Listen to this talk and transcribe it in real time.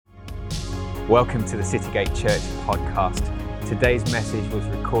Welcome to the Citygate Church podcast. Today's message was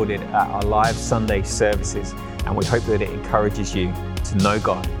recorded at our live Sunday services, and we hope that it encourages you to know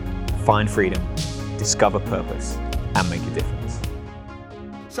God, find freedom, discover purpose, and make a difference.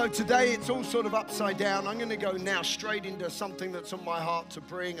 So today it's all sort of upside down. I'm going to go now straight into something that's on my heart to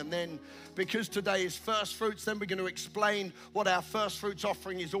bring, and then because today is first fruits, then we're going to explain what our first fruits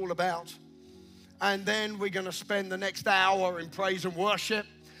offering is all about. And then we're going to spend the next hour in praise and worship.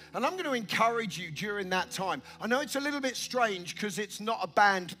 And I'm going to encourage you during that time. I know it's a little bit strange because it's not a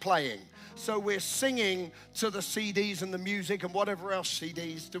band playing. So we're singing to the CDs and the music and whatever else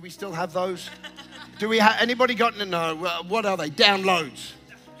CDs. Do we still have those? Do we have, anybody got, no, what are they? Downloads.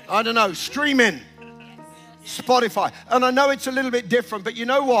 I don't know, streaming. Spotify. And I know it's a little bit different, but you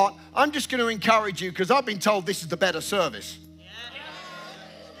know what? I'm just going to encourage you because I've been told this is the better service.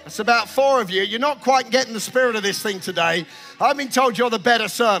 It's about 4 of you. You're not quite getting the spirit of this thing today. I've been told you're the better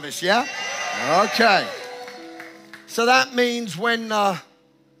service, yeah? Okay. So that means when the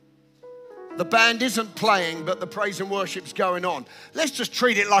band isn't playing, but the praise and worship's going on, let's just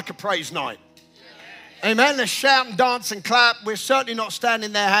treat it like a praise night. Amen. Let's shout and dance and clap. We're certainly not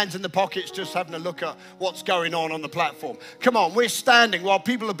standing there, hands in the pockets, just having a look at what's going on the platform. Come on, we're standing while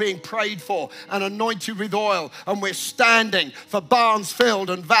people are being prayed for and anointed with oil, and we're standing for barns filled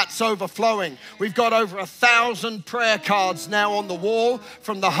and vats overflowing. We've got over 1,000 prayer cards now on the wall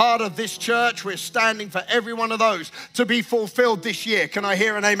from the heart of this church. We're standing for every one of those to be fulfilled this year. Can I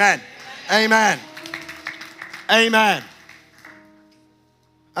hear an amen? Amen. Amen.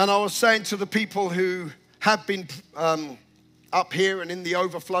 And I was saying to the people who have been up here and in the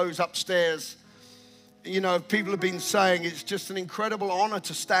overflows upstairs, you know, people have been saying it's just an incredible honor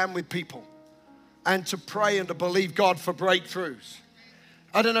to stand with people and to pray and to believe God for breakthroughs.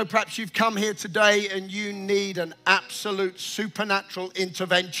 I don't know, perhaps you've come here today and you need an absolute supernatural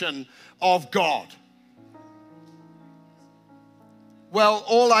intervention of God. Well,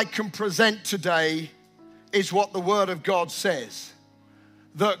 all I can present today is what the Word of God says.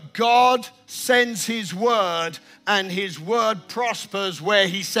 That God sends His word and His word prospers where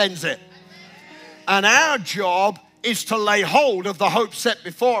He sends it. And our job is to lay hold of the hope set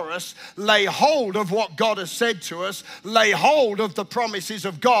before us, lay hold of what God has said to us, lay hold of the promises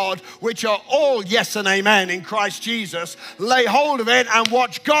of God, which are all yes and amen in Christ Jesus. Lay hold of it and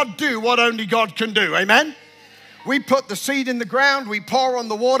watch God do what only God can do. Amen? We put the seed in the ground, we pour on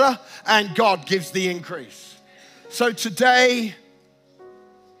the water, and God gives the increase. So today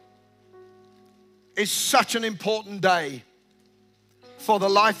is such an important day for the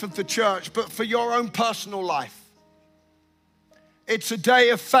life of the church, but for your own personal life. It's a day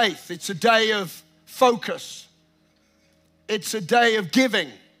of faith. It's a day of focus. It's a day of giving.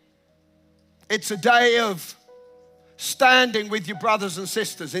 It's a day of standing with your brothers and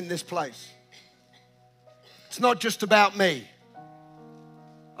sisters in this place. It's not just about me.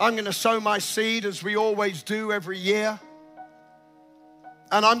 I'm going to sow my seed as we always do every year.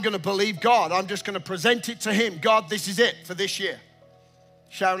 And I'm going to believe God. I'm just going to present it to Him. God, this is it for this year.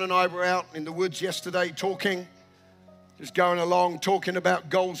 Sharon and I were out in the woods yesterday talking, just going along, talking about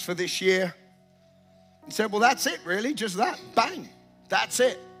goals for this year. And said, well, that's it really, just that, bang, that's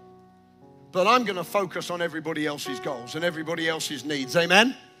it. But I'm going to focus on everybody else's goals and everybody else's needs,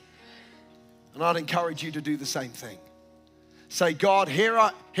 amen? And I'd encourage you to do the same thing. Say, God, here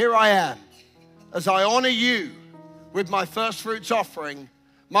I am. As I honor you with my first fruits offering,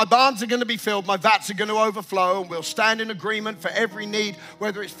 my barns are going to be filled, my vats are going to overflow, and we'll stand in agreement for every need,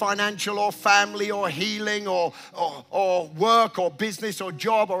 whether it's financial or family or healing or work or business or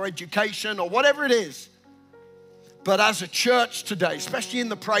job or education or whatever it is. But as a church today, especially in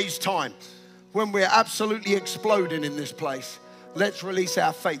the praise time, when we're absolutely exploding in this place, let's release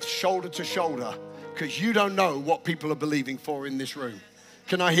our faith shoulder to shoulder, because you don't know what people are believing for in this room.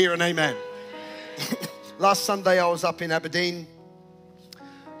 Can I hear an amen? Last Sunday I was up in Aberdeen.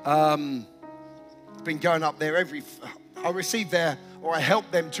 Been going up there I received their, or I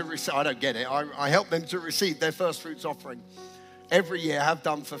help them to receive, I don't get it, I help them to receive their first fruits offering every year, have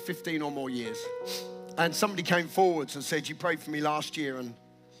done for 15 or more years. And somebody came forwards and said, you prayed for me last year, and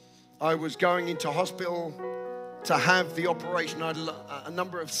I was going into hospital to have the operation. I had a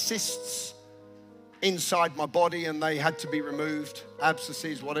number of cysts inside my body and they had to be removed,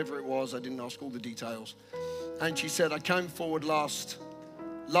 abscesses, whatever it was. I didn't ask all the details. And she said, I came forward last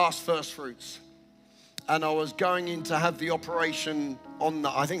first fruits, and I was going in to have the operation on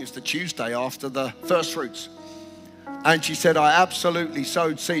I think it's the Tuesday after the first fruits. And she said, I absolutely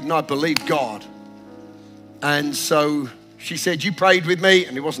sowed seed and I believed God. And so she said, you prayed with me,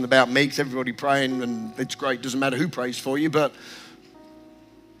 and it wasn't about me because everybody praying and it's great, doesn't matter who prays for you, but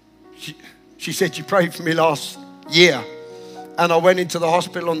She said, you prayed for me last year. And I went into the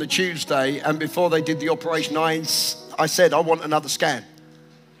hospital on the Tuesday, and before they did the operation, I said, I want another scan.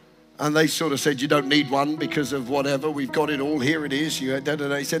 And they sort of said, you don't need one because of whatever. We've got it all. Here it is.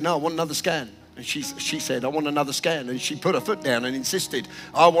 He said, no, I want another scan. And she said, I want another scan. And she put her foot down and insisted,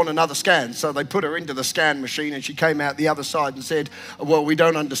 I want another scan. So they put her into the scan machine, and she came out the other side and said, well, we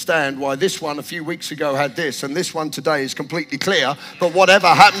don't understand why this one a few weeks ago had this, and this one today is completely clear. But whatever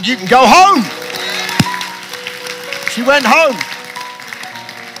happened, you can go home. She went home.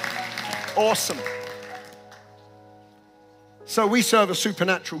 Awesome. So we serve a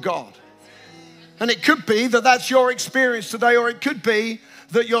supernatural God. And it could be that that's your experience today, or it could be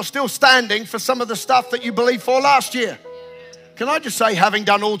that you're still standing for some of the stuff that you believed for last year. Can I just say, having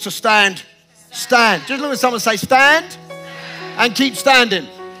done all to stand, stand. Just look at someone, say stand and keep standing.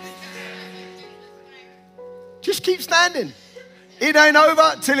 Just keep standing. It ain't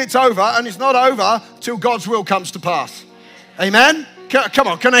over till it's over, and it's not over till God's will comes to pass. Amen? Come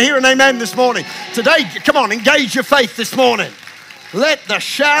on, can I hear an amen this morning? Today, come on, engage your faith this morning. Let the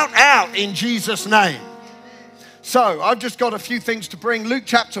shout out in Jesus' name. So, I've just got a few things to bring. Luke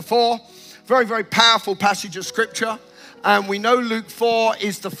chapter 4, very, very powerful passage of scripture. And we know Luke 4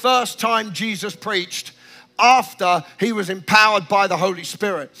 is the first time Jesus preached after he was empowered by the Holy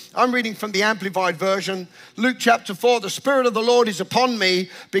Spirit. I'm reading from the Amplified Version. Luke chapter 4, the Spirit of the Lord is upon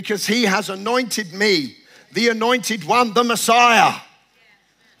me because he has anointed me, the anointed one, the Messiah.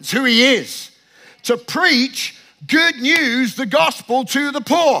 It's who he is. To preach good news, the gospel to the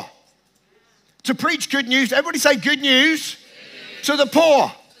poor. To preach good news. Everybody say good news, to the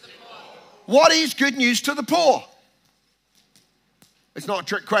poor. What is good news to the poor? It's not a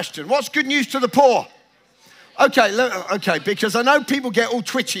trick question. What's good news to the poor? Okay, because I know people get all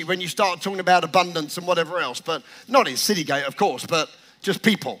twitchy when you start talking about abundance and whatever else, but not in Citygate, of course, but just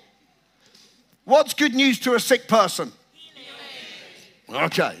people. What's good news to a sick person?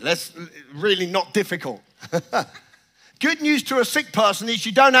 Okay, that's really not difficult. Good news to a sick person is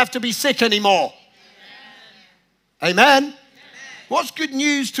you don't have to be sick anymore. Amen? What's good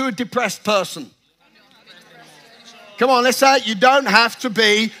news to a depressed person? Come on, let's say it. You don't have to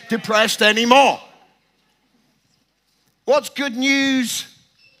be depressed anymore. What's good news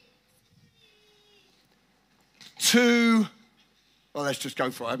to, well, let's just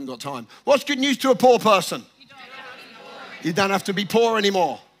go for it. I haven't got time. What's good news to a poor person? You don't have to be poor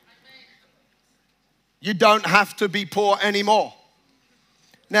anymore. You don't have to be poor anymore.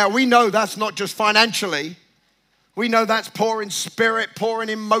 Now, we know that's not just financially. We know that's poor in spirit, poor in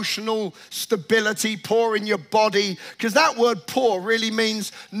emotional stability, poor in your body. Because that word poor really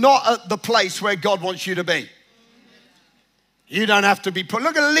means not at the place where God wants you to be. You don't have to be poor.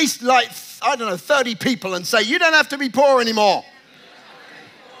 Look at least 30 people and say, you don't have to be poor anymore.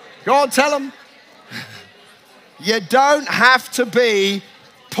 Go on, tell them. You don't have to be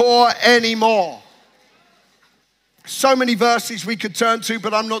poor anymore. So many verses we could turn to,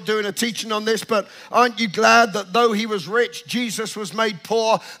 but I'm not doing a teaching on this. But aren't you glad that though he was rich, Jesus was made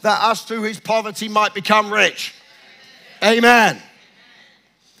poor, that us through his poverty might become rich? Amen.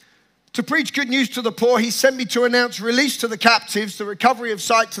 To preach good news to the poor, he sent me to announce release to the captives, the recovery of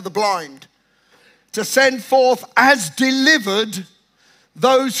sight to the blind, to send forth as delivered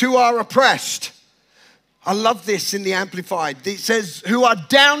those who are oppressed. I love this in the Amplified. It says, who are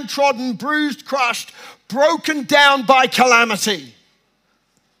downtrodden, bruised, crushed, broken down by calamity.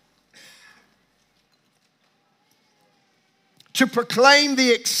 To proclaim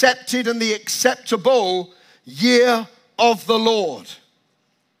the accepted and the acceptable year of the Lord.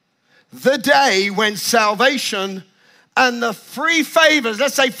 The day when salvation and the free favors,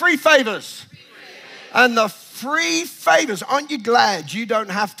 let's say free favors, and the free favors. Aren't you glad you don't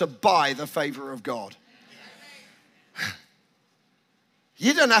have to buy the favor of God?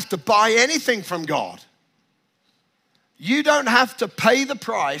 You don't have to buy anything from God. You don't have to pay the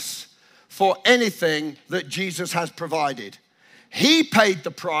price for anything that Jesus has provided. He paid the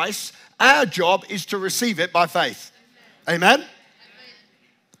price. Our job is to receive it by faith. Amen?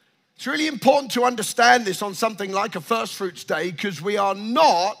 It's really important to understand this on something like a First Fruits Day, because we are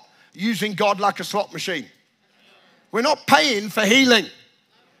not using God like a slot machine. We're not paying for healing.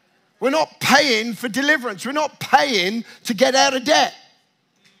 We're not paying for deliverance. We're not paying to get out of debt.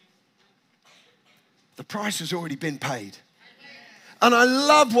 The price has already been paid. And I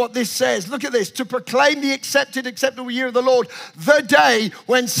love what this says. Look at this. To proclaim the acceptable year of the Lord, the day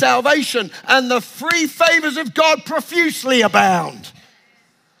when salvation and the free favors of God profusely abound.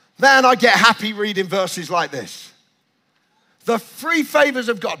 Man, I get happy reading verses like this. The free favors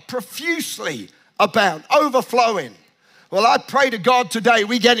of God profusely abound, overflowing. Well, I pray to God today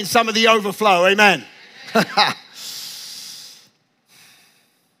we get in some of the overflow. Amen.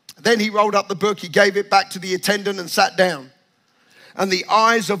 Then he rolled up the book. He gave it back to the attendant and sat down. And the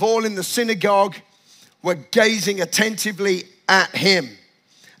eyes of all in the synagogue were gazing attentively at him.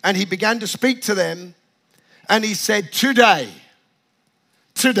 And he began to speak to them. And he said, today,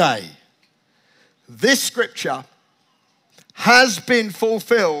 this scripture has been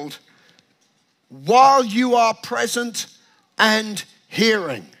fulfilled while you are present and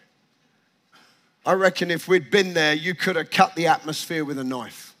hearing. I reckon if we'd been there, you could have cut the atmosphere with a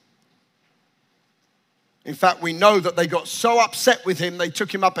knife. In fact, we know that they got so upset with him, they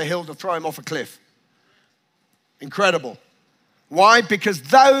took him up a hill to throw him off a cliff. Incredible. Why? Because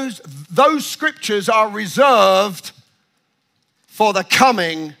those scriptures are reserved for the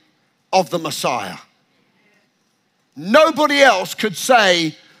coming of the Messiah. Nobody else could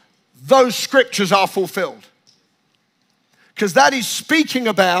say those scriptures are fulfilled. Because that is speaking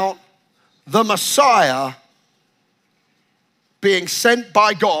about the Messiah being sent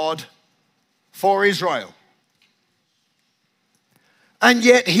by God for Israel. And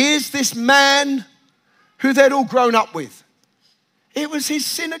yet here's this man who they'd all grown up with. It was his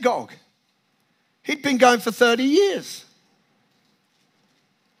synagogue. He'd been going for 30 years.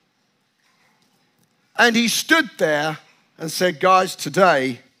 And he stood there and said, guys,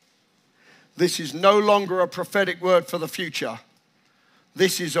 today, this is no longer a prophetic word for the future.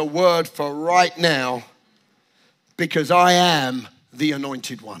 This is a word for right now, because I am the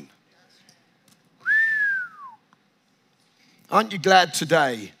anointed one. Aren't you glad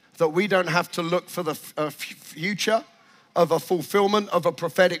today that we don't have to look for the future of a fulfillment of a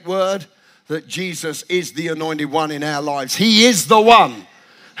prophetic word, that Jesus is the anointed one in our lives? He is the one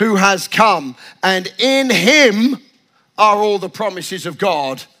who has come, and in him are all the promises of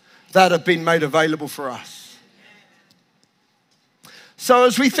God that have been made available for us. So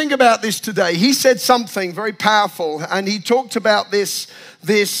as we think about this today, he said something very powerful, and he talked about this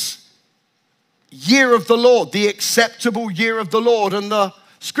year of the Lord, the acceptable year of the Lord. And the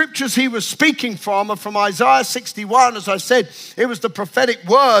scriptures he was speaking from are from Isaiah 61. As I said, it was the prophetic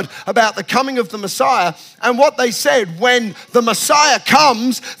word about the coming of the Messiah. And what they said, when the Messiah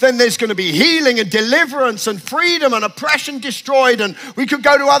comes, then there's going to be healing and deliverance and freedom and oppression destroyed. And we could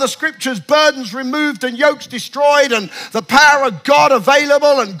go to other scriptures, burdens removed and yokes destroyed, and the power of God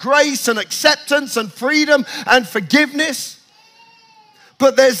available, and grace and acceptance and freedom and forgiveness.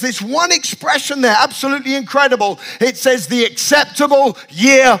 But there's this one expression there, absolutely incredible. It says the acceptable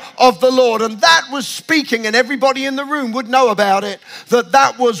year of the Lord. And that was speaking, and everybody in the room would know about it,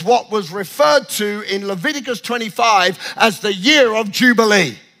 that was what was referred to in Leviticus 25 as the year of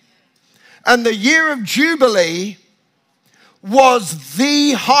Jubilee. And the year of Jubilee was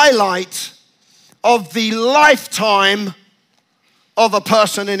the highlight of the lifetime of a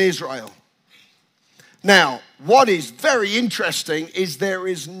person in Israel. Now, what is very interesting is there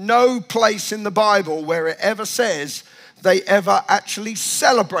is no place in the Bible where it ever says they ever actually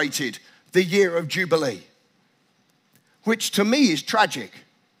celebrated the year of Jubilee, which to me is tragic.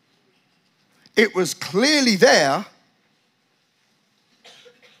 It was clearly there,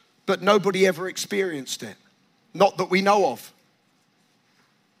 but nobody ever experienced it, not that we know of.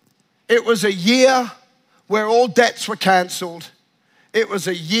 It was a year where all debts were canceled. It was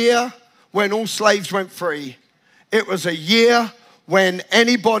a year when all slaves went free. It was a year when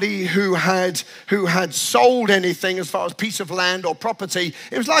anybody who had sold anything as far as piece of land or property,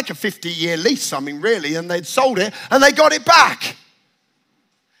 it was like a 50-year lease, really, and they'd sold it and they got it back.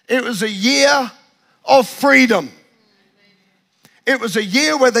 It was a year of freedom. It was a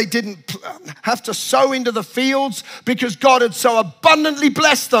year where they didn't have to sow into the fields because God had so abundantly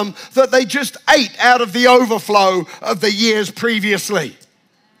blessed them that they just ate out of the overflow of the years previously.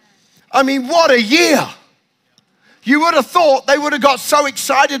 I mean, what a year. You would have thought they would have got so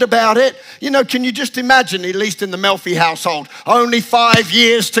excited about it. You know, can you just imagine, at least in the Melfi household, only 5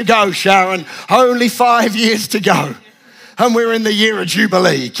 years to go, Sharon. Only 5 years to go. And we're in the year of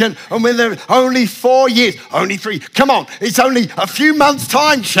Jubilee. And we're there, only 4 years, only 3. Come on, it's only a few months'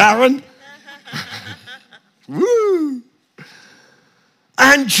 time, Sharon. Woo.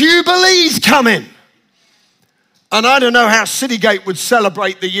 And Jubilee's coming. And I don't know how Citygate would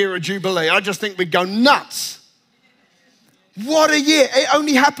celebrate the year of Jubilee. I just think we'd go nuts. What a year. It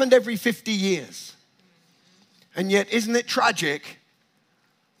only happened every 50 years. And yet, isn't it tragic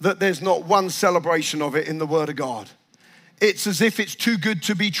that there's not one celebration of it in the Word of God? It's as if it's too good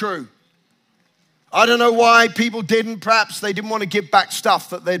to be true. I don't know why people didn't. Perhaps they didn't want to give back stuff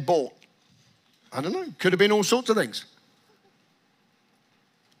that they'd bought. I don't know. Could have been all sorts of things.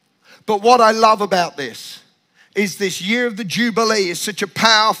 But what I love about this is this year of the Jubilee. It's such a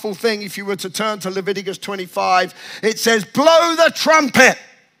powerful thing. If you were to turn to Leviticus 25, it says, blow the trumpet.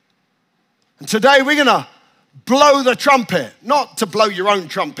 And today we're going to blow the trumpet. Not to blow your own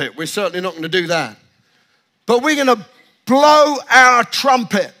trumpet. We're certainly not going to do that. But we're going to blow our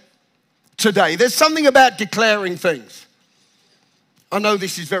trumpet today. There's something about declaring things. I know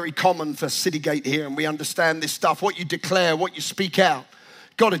this is very common for Citygate here, and we understand this stuff. What you declare, what you speak out.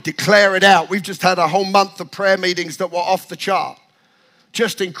 Got to declare it out. We've just had a whole month of prayer meetings that were off the chart.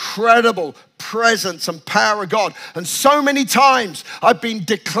 Just incredible presence and power of God. And so many times I've been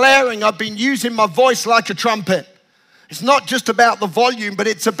declaring, I've been using my voice like a trumpet. It's not just about the volume, but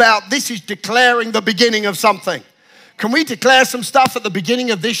it's about this is declaring the beginning of something. Can we declare some stuff at the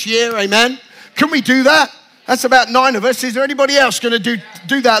beginning of this year? Amen? Can we do that? That's about 9 of us. Is there anybody else going to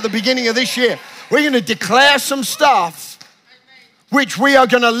do that at the beginning of this year? We're going to declare some stuff which we are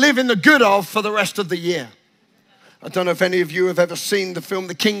going to live in the good of for the rest of the year. I don't know if any of you have ever seen the film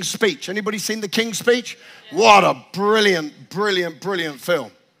The King's Speech. Anybody seen The King's Speech? What a brilliant, brilliant, brilliant film.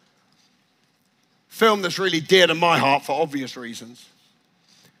 Film that's really dear to my heart for obvious reasons.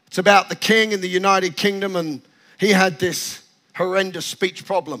 It's about the king in the United Kingdom, and he had this horrendous speech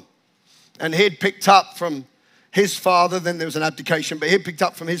problem. And he'd picked up from his father, then there was an abdication, but he'd picked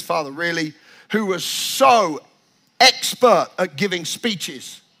up from his father, really, who was so expert at giving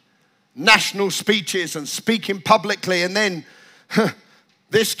speeches, national speeches and speaking publicly. And then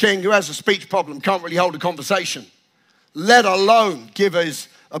this king who has a speech problem can't really hold a conversation, let alone give his,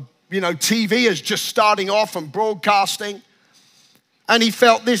 TV is just starting off and broadcasting. And he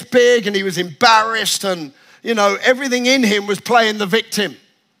felt this big and he was embarrassed and, everything in him was playing the victim.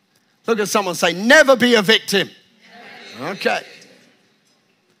 Look at someone say, never be a victim. Okay.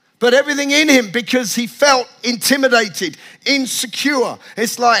 But everything in him, because he felt intimidated, insecure.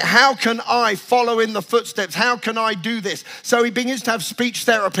 It's like, how can I follow in the footsteps? How can I do this? So he begins to have speech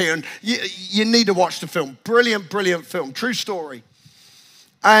therapy, and you need to watch the film. Brilliant, brilliant film. True story.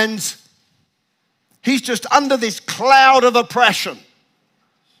 And he's just under this cloud of oppression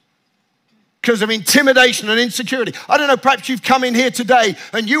because of intimidation and insecurity. I don't know, perhaps you've come in here today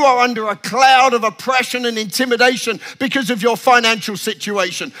and you are under a cloud of oppression and intimidation because of your financial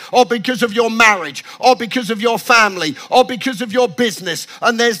situation, or because of your marriage, or because of your family, or because of your business.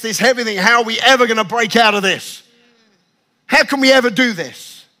 And there's this heavy thing, how are we ever going to break out of this? How can we ever do this?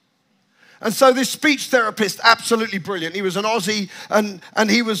 And so this speech therapist, absolutely brilliant. He was an Aussie,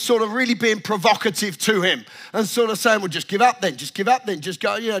 and he was sort of really being provocative to him and sort of saying, well, just give up then, just give up then, just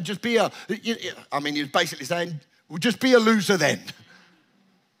go, just be he was basically saying, well, just be a loser then.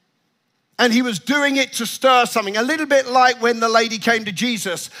 And he was doing it to stir something, a little bit like when the lady came to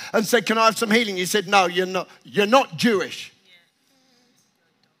Jesus and said, can I have some healing? He said, no, you're not Jewish.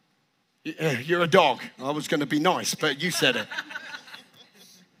 You're a dog. I was going to be nice, but you said it.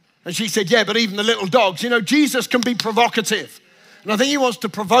 And she said, yeah, but even the little dogs. Jesus can be provocative. And I think he wants to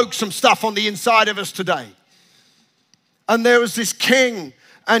provoke some stuff on the inside of us today. And there was this king,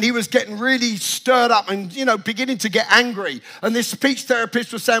 and he was getting really stirred up and, beginning to get angry. And this speech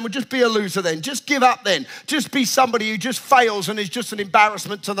therapist was saying, well, just be a loser then. Just give up then. Just be somebody who just fails and is just an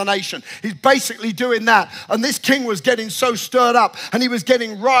embarrassment to the nation. He's basically doing that. And this king was getting so stirred up, and he was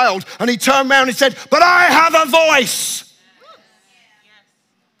getting riled. And he turned around and he said, but I have a voice.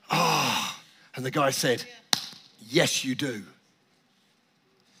 And the guy said, yes, you do.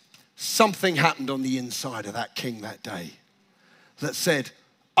 Something happened on the inside of that king that day that said,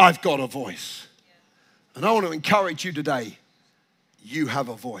 I've got a voice. And I want to encourage you today, you have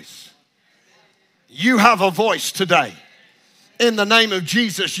a voice. You have a voice today. In the name of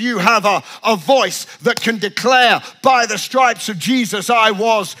Jesus, you have a voice that can declare, by the stripes of Jesus, I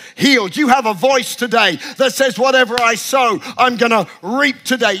was healed. You have a voice today that says, whatever I sow, I'm going to reap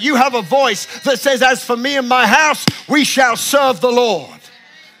today. You have a voice that says, as for me and my house, we shall serve the Lord.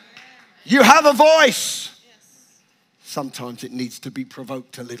 You have a voice. Sometimes it needs to be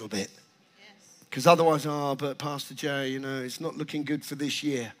provoked a little bit. Because otherwise, but Pastor Jay, it's not looking good for this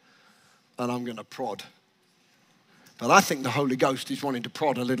year. And I'm going to prod. But I think the Holy Ghost is wanting to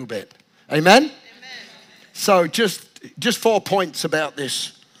prod a little bit. Amen? Amen. So just 4 points about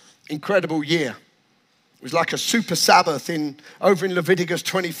this incredible year. It was like a super Sabbath over in Leviticus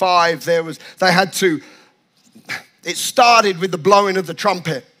 25. It started with the blowing of the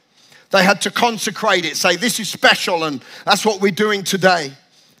trumpet. They had to consecrate it, say this is special, and that's what we're doing today.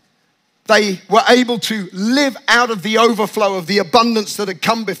 They were able to live out of the overflow of the abundance that had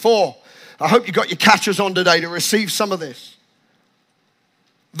come before. I hope you got your catchers on today to receive some of this.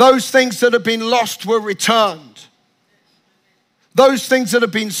 Those things that have been lost were returned. Those things that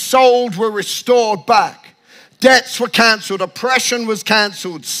have been sold were restored back. Debts were canceled. Oppression was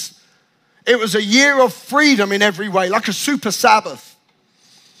canceled. It was a year of freedom in every way, like a super Sabbath.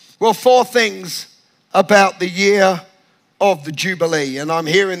 Well, 4 things about the year of the Jubilee. And I'm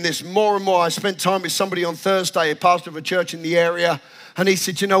hearing this more and more. I spent time with somebody on Thursday, a pastor of a church in the area, and he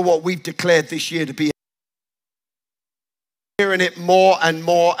said, you know what, we've declared this year to be hearing it more and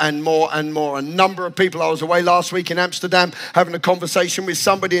more and more and more. A number of people, I was away last week in Amsterdam having a conversation with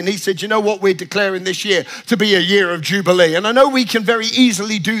somebody, and he said, you know what, we're declaring this year to be a year of Jubilee. And I know we can very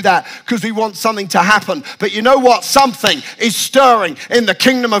easily do that because we want something to happen. But you know what? Something is stirring in the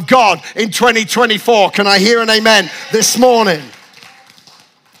kingdom of God in 2024. Can I hear an amen this morning?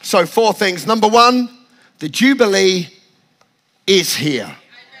 So 4 things. Number 1, the Jubilee is here.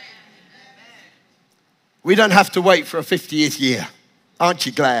 We don't have to wait for a 50th year. Aren't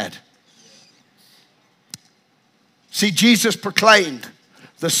you glad? See, Jesus proclaimed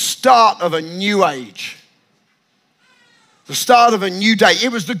the start of a new age. The start of a new day.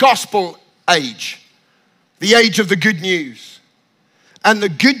 It was the gospel age. The age of the good news. And the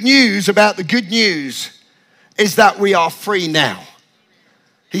good news about the good news is that we are free now.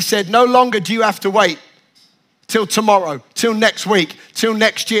 He said, no longer do you have to wait till tomorrow, till next week, till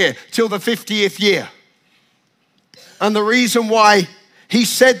next year, till the 50th year. And the reason why he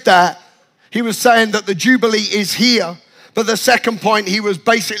said that, he was saying that the Jubilee is here. But the second point he was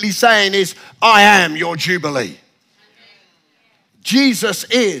basically saying is, I am your Jubilee. Jesus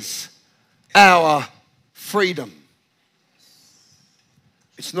is our freedom.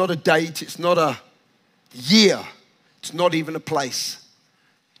 It's not a date. It's not a year. It's not even a place.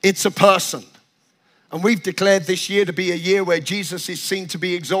 It's a person. And we've declared this year to be a year where Jesus is seen to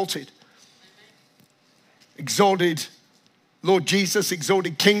be exalted. Exalted Lord Jesus,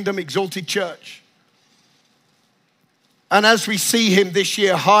 exalted kingdom, exalted church. And as we see him this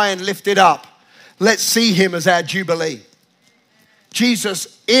year high and lifted up, let's see him as our Jubilee.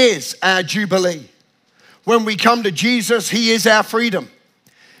 Jesus is our Jubilee. When we come to Jesus, he is our freedom.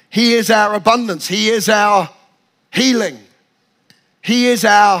 He is our abundance. He is our healing. He is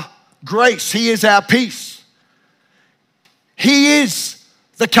our grace. He is our peace. He is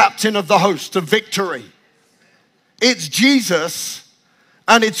the captain of the host of victory. It's Jesus,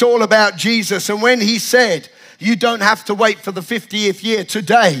 and it's all about Jesus. And when he said, you don't have to wait for the 50th year,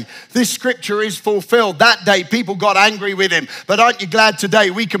 today, this scripture is fulfilled. That day, people got angry with him. But aren't you glad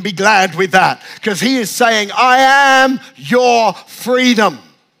today we can be glad with that? Because he is saying, I am your freedom.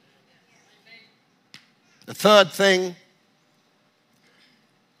 The third thing,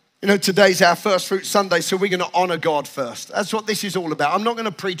 you know, today's our First Fruits Sunday, so we're going to honor God first. That's what this is all about. I'm not going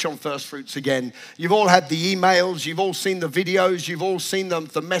to preach on first fruits again. You've all had the emails, you've all seen the videos, you've all seen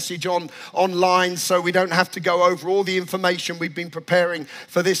the message online, so we don't have to go over all the information. We've been preparing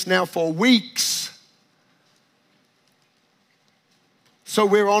for this now for weeks. So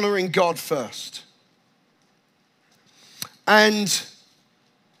we're honoring God first. And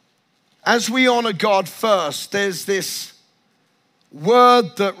as we honor God first, there's this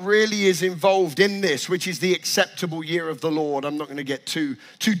word that really is involved in this, which is the acceptable year of the Lord. I'm not going to get too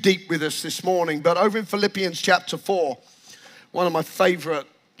deep with us this morning, but over in Philippians chapter 4, one of my favorite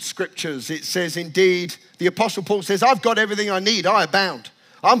scriptures, it says, indeed, the Apostle Paul says, I've got everything I need. I abound.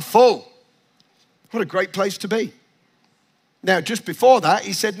 I'm full. What a great place to be. Now, just before that,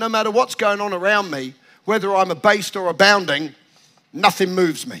 he said, no matter what's going on around me, whether I'm abased or abounding, nothing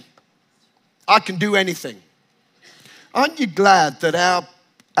moves me. I can do anything. Aren't you glad that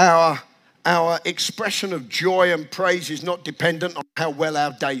our expression of joy and praise is not dependent on how well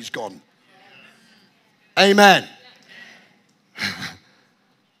our day's gone? Amen.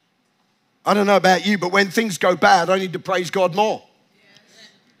 I don't know about you, but when things go bad, I need to praise God more.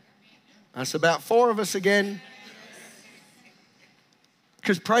 That's about 4 of us again.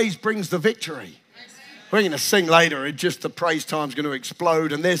 Because praise brings the victory. We're going to sing later. The praise time's going to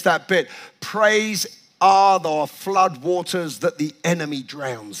explode. And there's that bit. Praise are the flood waters that the enemy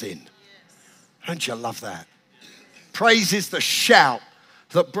drowns in. Don't you love that? Praise is the shout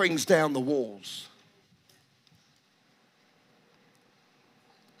that brings down the walls.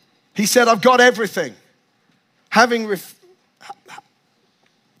 He said, I've got everything. Having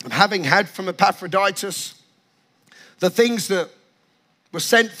had from Epaphroditus the things that were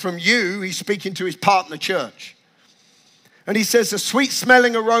sent from you, he's speaking to his partner church. And he says, a sweet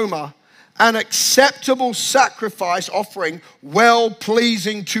smelling aroma, an acceptable sacrifice offering,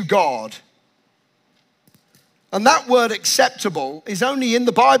 well-pleasing to God. And that word acceptable is only in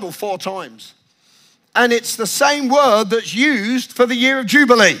the Bible 4 times. And it's the same word that's used for the year of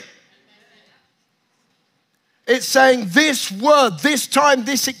Jubilee. It's saying this word, this time,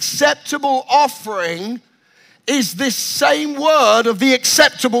 this acceptable offering is this same word of the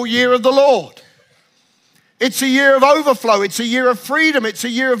acceptable year of the Lord. It's a year of overflow. It's a year of freedom. It's a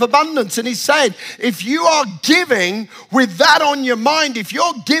year of abundance. And he's saying, if you are giving with that on your mind, if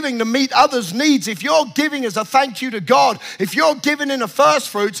you're giving to meet others' needs, if you're giving as a thank you to God, if you're giving in a first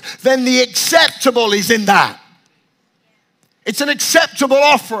fruits, then the acceptable is in that. It's an acceptable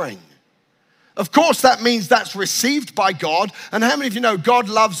offering. Of course, that means that's received by God. And how many of you know God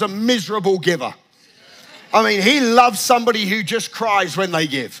loves a miserable giver? I mean, he loves somebody who just cries when they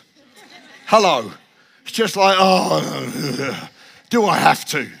give. Hello. It's just like, oh, do I have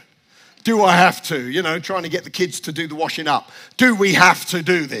to? Do I have to? You know, trying to get the kids to do the washing up. Do we have to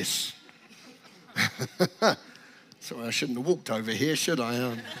do this? Sorry, I shouldn't have walked over here, should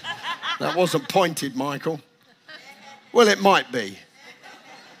I? That wasn't pointed, Michael. Well, it might be.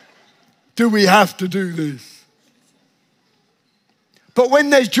 Do we have to do this? But when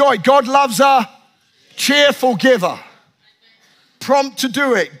there's joy, God loves a cheerful giver. Prompt to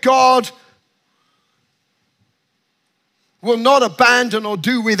do it. God will not abandon or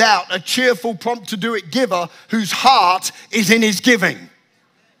do without a cheerful, prompt to do it giver whose heart is in his giving.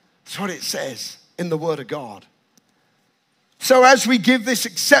 That's what it says in the Word of God. So as we give this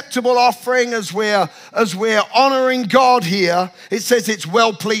acceptable offering, as we're honoring God here, it says it's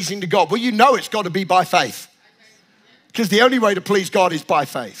well-pleasing to God. Well, you know it's got to be by faith. Because the only way to please God is by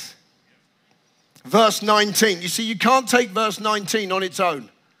faith. Verse 19. You see, you can't take verse 19 on its own.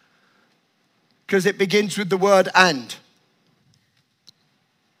 Because it begins with the word and.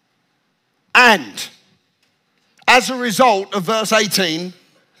 And as a result of verse 18,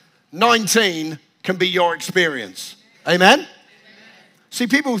 19 can be your experience. Amen? See,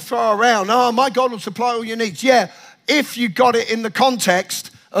 people throw around, oh, my God will supply all your needs. Yeah, if you got it in the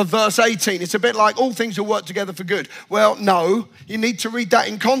context of verse 18. It's a bit like all things will work together for good. Well, no, you need to read that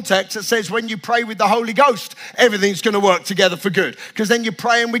in context. It says when you pray with the Holy Ghost, everything's going to work together for good. Because then you're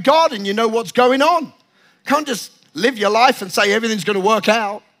praying with God and you know what's going on. You can't just live your life and say everything's going to work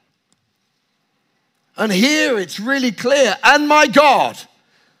out. And here it's really clear. And my God,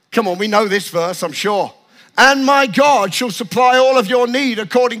 come on, we know this verse, I'm sure. And my God shall supply all of your need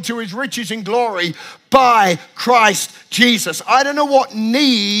according to his riches in glory by Christ Jesus. I don't know what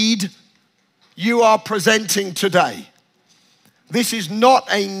need you are presenting today. This is not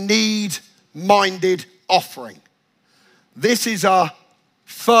a need-minded offering. This is a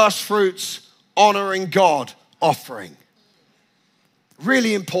first fruits honoring God offering.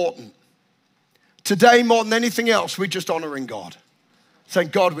 Really important. Today, more than anything else, we're just honoring God. Saying,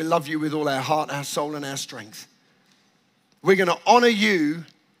 God, we love you with all our heart, our soul, and our strength. We're going to honor you,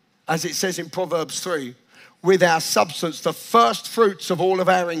 as it says in Proverbs 3, with our substance, the first fruits of all of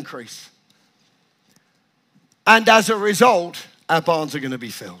our increase. And as a result, our barns are going to be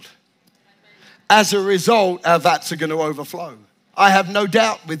filled. As a result, our vats are going to overflow. I have no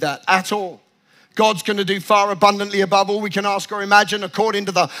doubt with that at all. God's going to do far abundantly above all we can ask or imagine according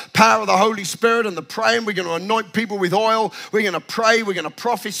to the power of the Holy Spirit and the praying. We're going to anoint people with oil. We're going to pray. We're going to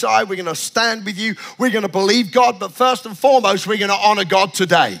prophesy. We're going to stand with you. We're going to believe God. But first and foremost, we're going to honor God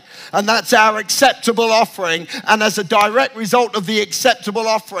today. And that's our acceptable offering. And as a direct result of the acceptable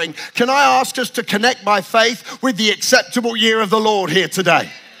offering, can I ask us to connect by faith with the acceptable year of the Lord here today?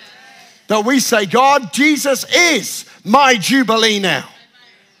 That we say, God, Jesus is my Jubilee now.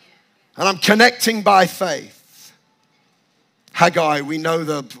 And I'm connecting by faith. Haggai, we know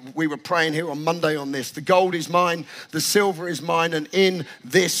that we were praying here on Monday on this. The gold is mine, the silver is mine, and in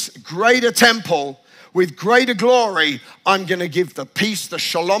this greater temple with greater glory, I'm going to give the peace, the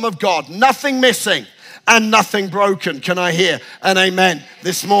shalom of God, nothing missing and nothing broken. Can I hear an amen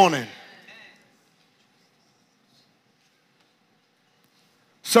this morning?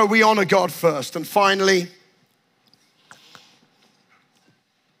 So we honor God first. And finally,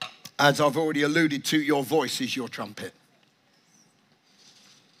 as I've already alluded to, your voice is your trumpet.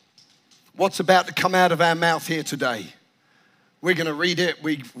 What's about to come out of our mouth here today? We're going to read it.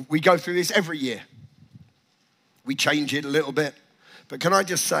 We go through this every year. We change it a little bit. But can I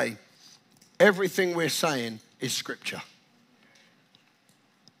just say, everything we're saying is scripture.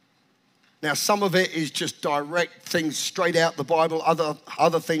 Now, some of it is just direct things straight out the Bible.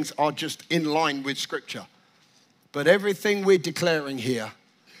 Other things are just in line with scripture. But everything we're declaring here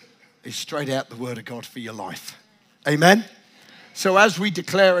is straight out the word of God for your life. Amen? So as we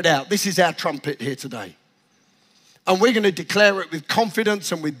declare it out, this is our trumpet here today. And we're going to declare it with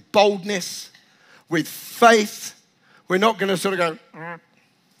confidence and with boldness, with faith. We're not going to sort of go,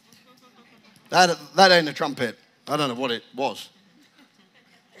 that ain't a trumpet. I don't know what it was.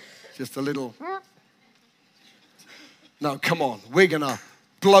 Just a little. No, come on. We're going to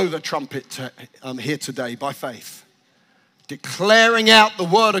blow the trumpet here today by faith, declaring out the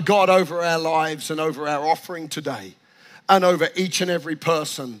word of God over our lives and over our offering today and over each and every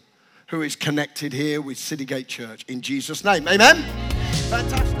person who is connected here with City Gate Church in Jesus' name. Amen?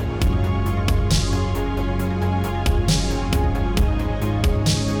 Fantastic.